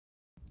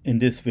In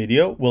this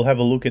video, we'll have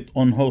a look at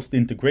on-host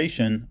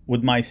integration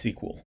with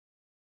MySQL.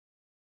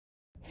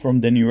 From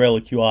the new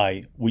Relic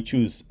UI, we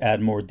choose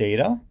Add More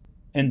Data,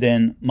 and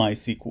then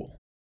MySQL.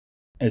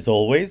 As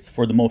always,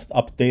 for the most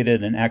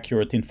updated and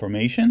accurate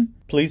information,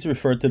 please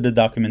refer to the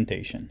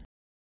documentation.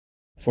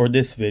 For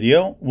this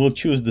video, we'll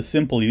choose the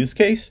simple use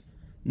case,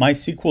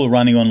 MySQL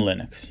running on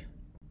Linux.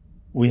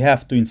 We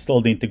have to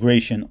install the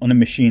integration on a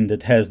machine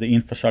that has the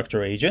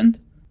infrastructure agent,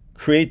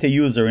 create a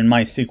user in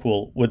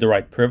MySQL with the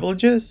right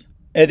privileges,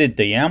 edit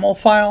the YAML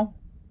file,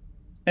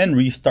 and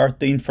restart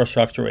the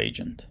infrastructure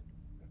agent.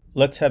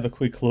 Let's have a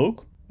quick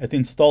look at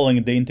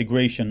installing the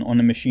integration on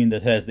a machine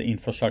that has the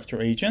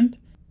infrastructure agent.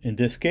 In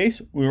this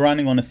case, we're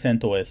running on a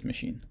CentOS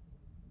machine.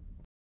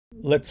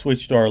 Let's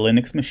switch to our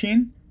Linux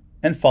machine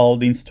and follow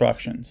the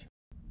instructions.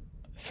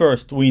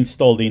 First, we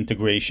install the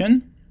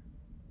integration.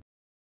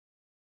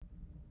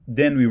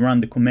 Then we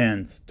run the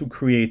commands to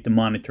create the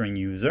monitoring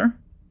user.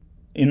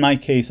 In my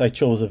case, I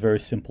chose a very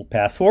simple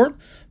password,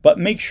 but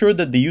make sure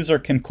that the user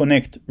can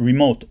connect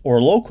remote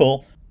or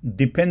local,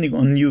 depending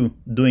on you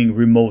doing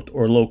remote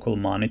or local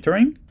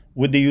monitoring,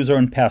 with the user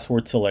and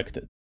password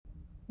selected.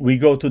 We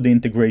go to the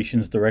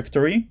integrations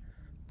directory,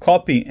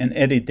 copy and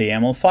edit the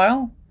YAML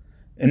file,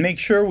 and make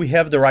sure we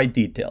have the right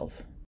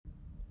details.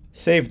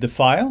 Save the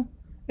file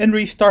and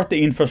restart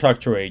the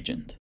infrastructure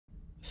agent.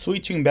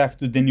 Switching back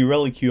to the new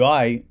Relic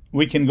UI,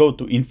 we can go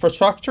to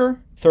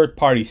Infrastructure,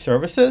 Third-Party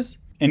Services,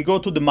 and go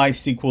to the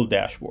MySQL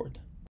dashboard.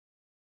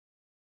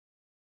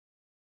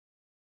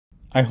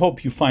 I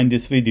hope you find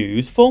this video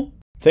useful.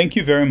 Thank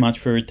you very much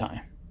for your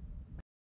time.